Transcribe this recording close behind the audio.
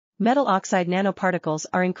Metal oxide nanoparticles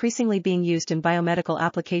are increasingly being used in biomedical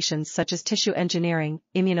applications such as tissue engineering,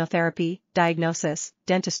 immunotherapy, diagnosis,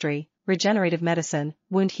 dentistry, regenerative medicine,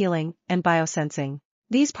 wound healing, and biosensing.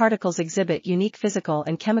 These particles exhibit unique physical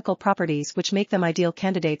and chemical properties which make them ideal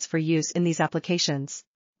candidates for use in these applications.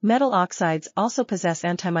 Metal oxides also possess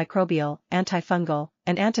antimicrobial, antifungal,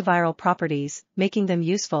 and antiviral properties, making them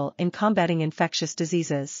useful in combating infectious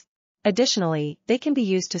diseases. Additionally, they can be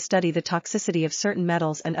used to study the toxicity of certain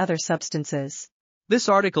metals and other substances. This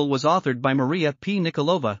article was authored by Maria P.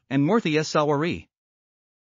 Nikolova and Murthy S. Chavali.